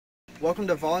Welcome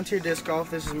to Volunteer Disc Golf.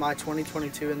 This is my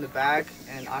 2022 in the bag,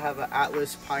 and I have an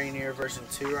Atlas Pioneer version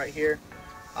 2 right here.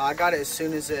 I got it as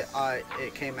soon as it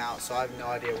came out, so I have no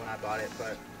idea when I bought it,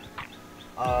 but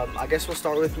I guess we'll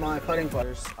start with my putting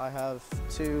putters. I have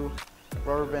two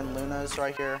rubber band Lunas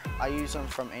right here. I use them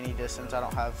from any distance. I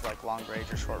don't have like long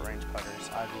range or short range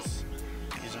putters. I just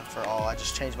use them for all. I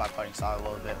just change my putting style a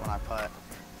little bit when I putt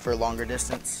for longer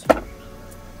distance.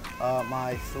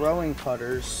 My throwing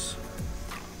putters,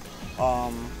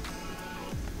 my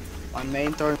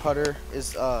main throwing putter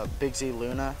is Big Z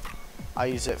Luna. I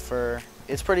use it for,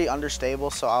 it's pretty understable,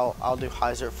 so I'll do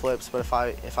hyzer flips, but if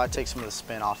I take some of the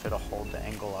spin off, it'll hold the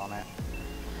angle on it.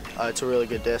 It's a really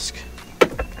good disc.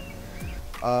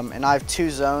 And I have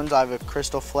two zones. I have a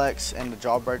Crystal Flex and the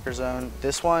Jawbreaker zone.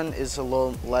 This one is a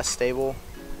little less stable.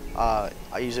 I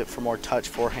use it for more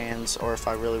touch forehands, or if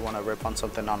I really want to rip on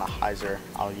something on a hyzer,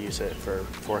 I'll use it for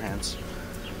forehands.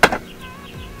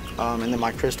 And then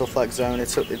my Crystal Flex zone,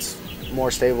 it's more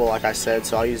stable, like I said,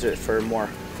 so I'll use it for more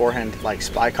forehand like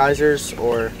spike hyzers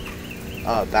or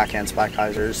backhand spike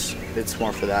hyzers. It's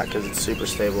more for that because it's super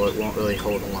stable. It won't really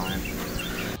hold a line.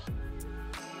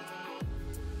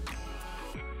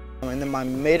 And then my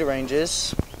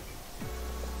mid-ranges,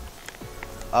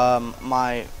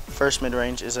 my first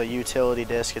mid-range is a utility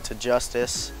disc. It's a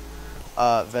Justice,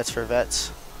 Vets for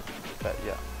Vets. But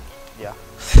yeah.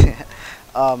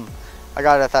 I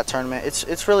got it at that tournament.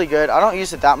 It's really good. I don't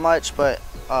use it that much, but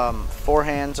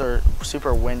forehands or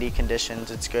super windy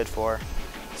conditions, it's good for.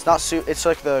 It's not it's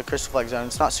like the Crystal Flex zone.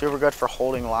 It's not super good for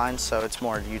holding lines, so it's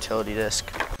more utility disc.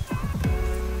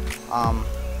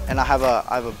 And I have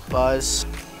a Buzz,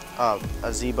 a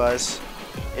Z Buzz.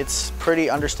 It's pretty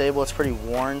unstable. It's pretty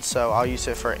worn, so I'll use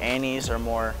it for annies or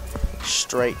more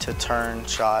straight to turn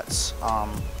shots.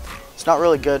 It's not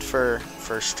really good for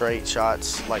straight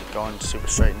shots, like going super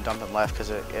straight and dumping left, because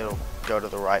it'll go to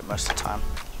the right most of the time.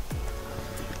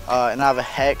 And I have a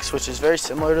Hex, which is very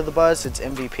similar to the Buzz. It's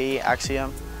MVP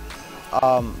Axiom,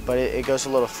 but it goes a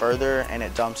little further and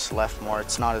it dumps left more.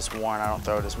 It's not as worn. I don't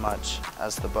throw it as much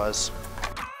as the Buzz.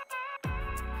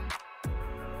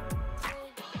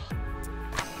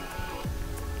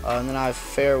 And then I have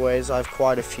fairways. I have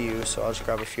quite a few, so I'll just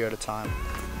grab a few at a time.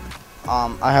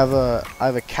 I have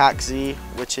a CAC Z,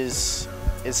 which is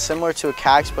similar to a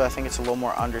CAX, but I think it's a little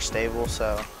more understable.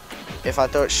 So if I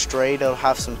throw it straight, it'll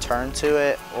have some turn to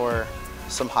it, or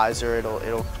some hyzer,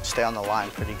 it'll stay on the line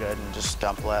pretty good and just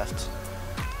dump left.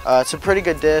 It's a pretty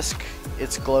good disc.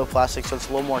 It's glow plastic, so it's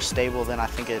a little more stable than I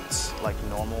think it's like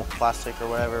normal plastic or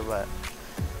whatever. But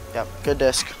yeah, good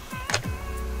disc.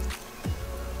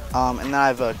 And then I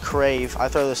have a Crave. I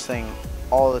throw this thing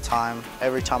all the time,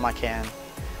 every time I can.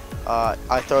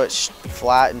 I throw it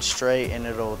flat and straight and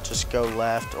it'll just go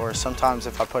left, or sometimes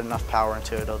if I put enough power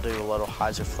into it, it'll do a little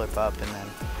hyzer flip up and then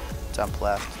dump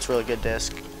left. It's a really good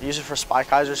disc. I use it for spike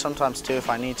hyzer sometimes too if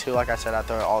I need to. Like I said, I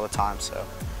throw it all the time, so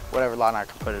whatever line I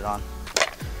can put it on.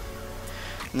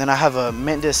 And then I have a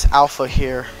Mint Disc Alpha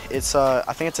here. It's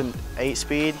I think it's an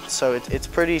 8-speed, so it's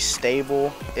pretty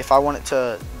stable. If I want it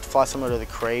to fly similar to the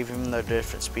Crave, even though they're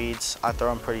different speeds, I throw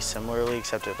them pretty similarly,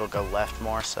 except it'll go left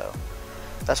more, so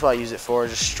that's what I use it for,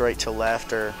 just straight to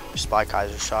left or spike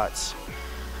hyzer shots.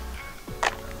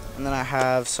 And then I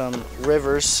have some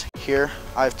Rivers here.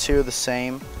 I have two of the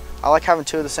same. I like having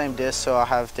two of the same discs, so I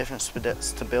have different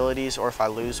stabilities, or if I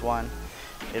lose one,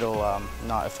 it'll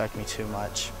not affect me too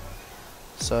much.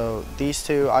 So these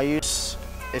two I use,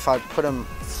 if I put them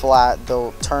flat,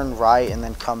 they'll turn right and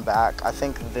then come back. I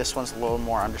think this one's a little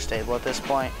more understable at this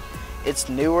point. It's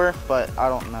newer, but I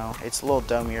don't know. It's a little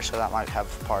domier, so that might have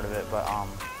part of it. But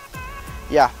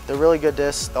yeah, they're really good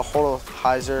discs. They'll hold a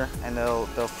hyzer and they'll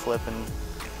flip and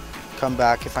come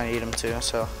back if I need them to.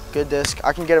 So good disc.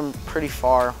 I can get them pretty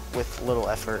far with little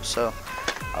effort, so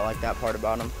I like that part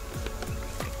about them.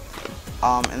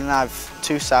 And then I have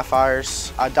two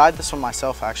Sapphires. I dyed this one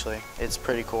myself, actually. It's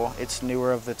pretty cool. It's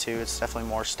newer of the two. It's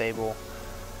definitely more stable.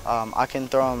 I can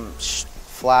throw them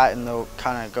flat and they'll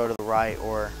kind of go to the right,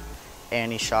 or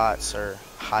annie shots or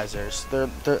hyzers.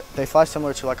 They fly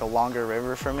similar to like a longer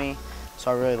river for me,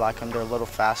 so I really like them. They're a little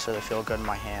faster. They feel good in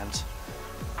my hands.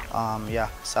 Yeah,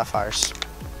 Sapphires.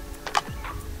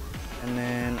 And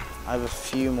then I have a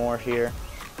few more here.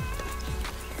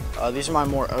 These are my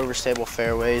more overstable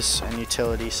fairways and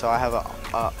utility. So I have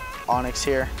a Onyx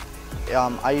here.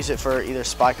 I use it for either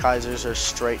spike hyzers or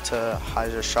straight to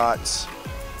hyzer shots.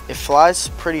 It flies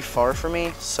pretty far for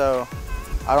me, so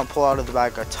I don't pull out of the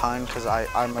bag a ton because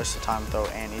I most of the time throw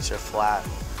annies or flat.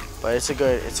 But it's a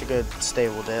good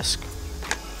stable disc.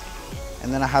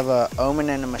 And then I have a Omen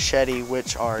and a Machete,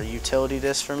 which are utility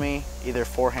discs for me, either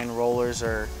forehand rollers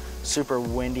or super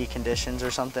windy conditions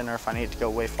or something, or if I need to go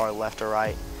way far left or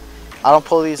right. I don't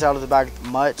pull these out of the bag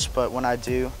much, but when I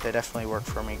do, they definitely work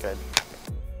for me good.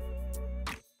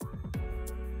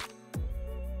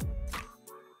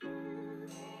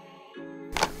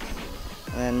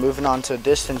 And then moving on to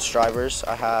distance drivers,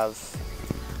 I have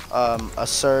a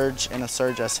Surge and a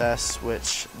Surge SS,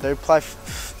 which they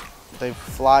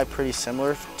fly pretty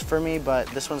similar for me, but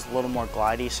this one's a little more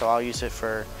glidey, so I'll use it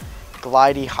for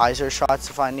glidey hyzer shots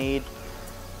if I need,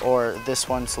 or this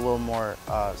one's a little more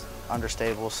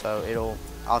understable, so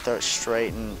I'll throw it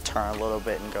straight and turn a little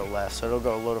bit and go left, so it'll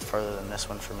go a little further than this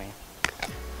one for me.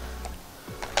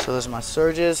 So those are my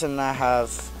Surges, and I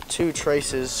have 2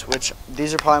 Traces, which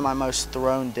these are probably my most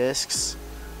thrown discs.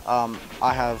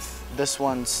 This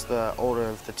one's the older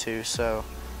of the 2, so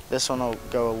this one will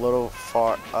go a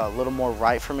little more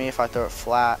right for me if I throw it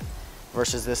flat,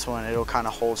 versus this one it'll kind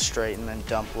of hold straight and then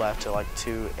dump left to like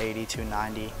 280,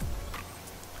 290.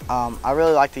 I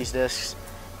really like these discs.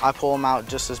 I pull them out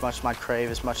just as much as my Crave,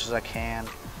 as much as I can.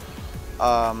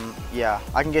 Yeah,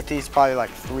 I can get these probably like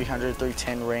 300,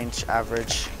 310 range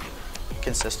average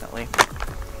consistently.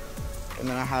 And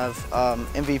then I have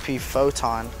MVP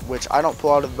Photon, which I don't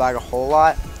pull out of the bag a whole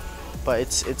lot, but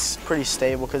it's pretty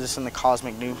stable because it's in the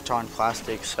Cosmic Neutron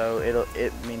plastic, so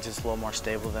it means it's a little more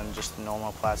stable than just the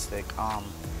normal plastic.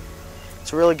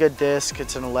 It's a really good disc.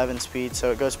 It's an 11 speed,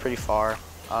 so it goes pretty far.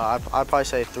 I'd probably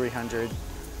say 300,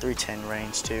 310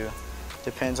 range too.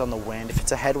 Depends on the wind. If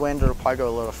it's a headwind, it'll probably go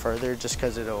a little further just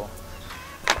because it'll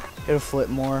flip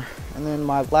more. And then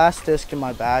my last disc in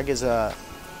my bag is a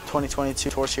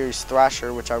 2022 Tour Series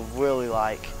Thrasher, which I really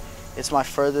like. It's my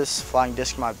furthest flying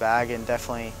disc in my bag, and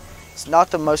definitely it's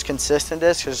not the most consistent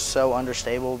disc because it's so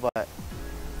understable, but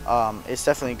it's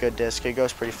definitely a good disc. It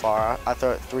goes pretty far. I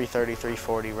throw it 330,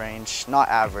 340 range. Not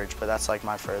average, but that's like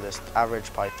my furthest.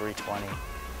 Average probably 320.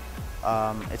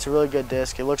 It's a really good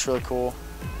disc. It looks really cool.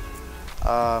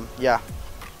 Yeah,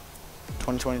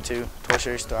 2022 Tour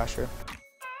Series Thrasher.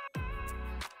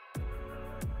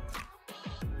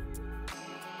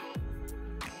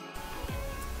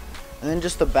 And then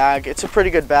just the bag. It's a pretty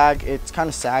good bag. It kind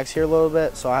of sags here a little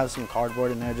bit, so I have some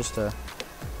cardboard in there just to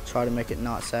try to make it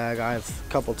not sag. I have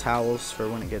a couple towels for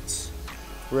when it gets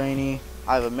rainy.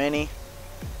 I have a mini,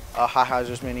 a High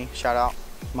Hyzers mini. Shout out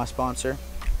my sponsor.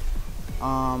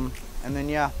 And then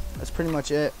yeah, that's pretty much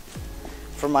it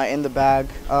for my in the bag.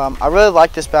 I really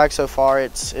like this bag so far.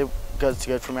 It goes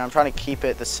good for me. I'm trying to keep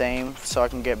it the same so I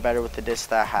can get better with the discs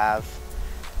that I have.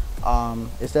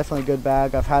 It's definitely a good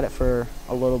bag. I've had it for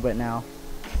a little bit now.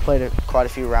 Played quite a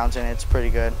few rounds in it. It's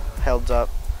pretty good. Held up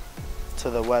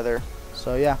to the weather.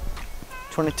 So yeah,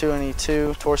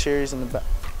 2022 Tour Series in the back.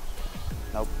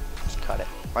 Nope, just cut it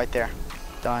right there.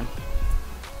 Done.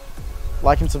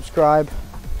 Like and subscribe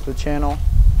to the channel.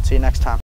 See you next time.